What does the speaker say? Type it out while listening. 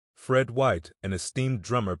Fred White, an esteemed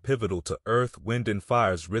drummer pivotal to Earth, Wind and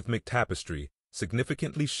Fire's rhythmic tapestry,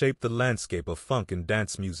 significantly shaped the landscape of funk and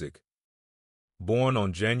dance music. Born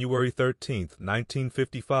on January 13,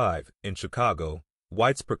 1955, in Chicago,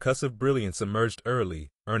 White's percussive brilliance emerged early,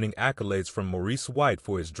 earning accolades from Maurice White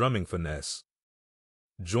for his drumming finesse.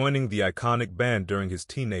 Joining the iconic band during his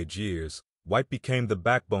teenage years, White became the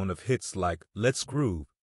backbone of hits like Let's Groove,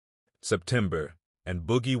 September, and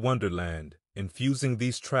Boogie Wonderland, infusing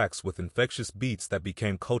these tracks with infectious beats that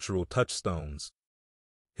became cultural touchstones.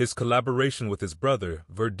 His collaboration with his brother,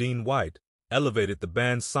 Verdine White, elevated the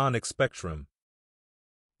band's sonic spectrum.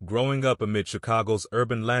 Growing up amid Chicago's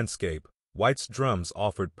urban landscape, White's drums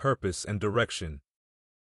offered purpose and direction.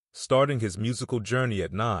 Starting his musical journey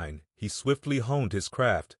at 9, he swiftly honed his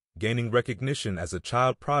craft, gaining recognition as a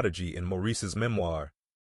child prodigy in Maurice's memoir.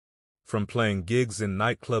 From playing gigs in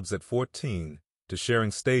nightclubs at 14, to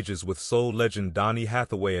sharing stages with soul legend Donny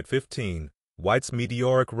Hathaway at 15, White's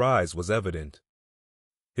meteoric rise was evident.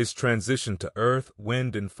 His transition to Earth,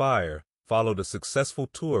 Wind and Fire followed a successful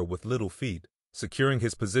tour with Little Feat, securing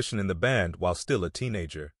his position in the band while still a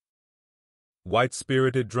teenager. White's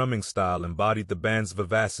spirited drumming style embodied the band's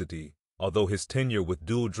vivacity, although his tenure with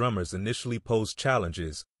dual drummers initially posed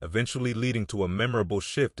challenges, eventually leading to a memorable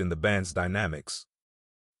shift in the band's dynamics.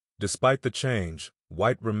 Despite the change,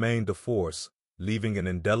 White remained a force, leaving an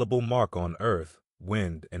indelible mark on Earth,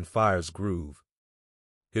 Wind and Fire's groove.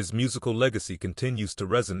 His musical legacy continues to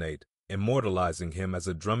resonate, immortalizing him as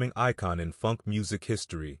a drumming icon in funk music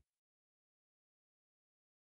history.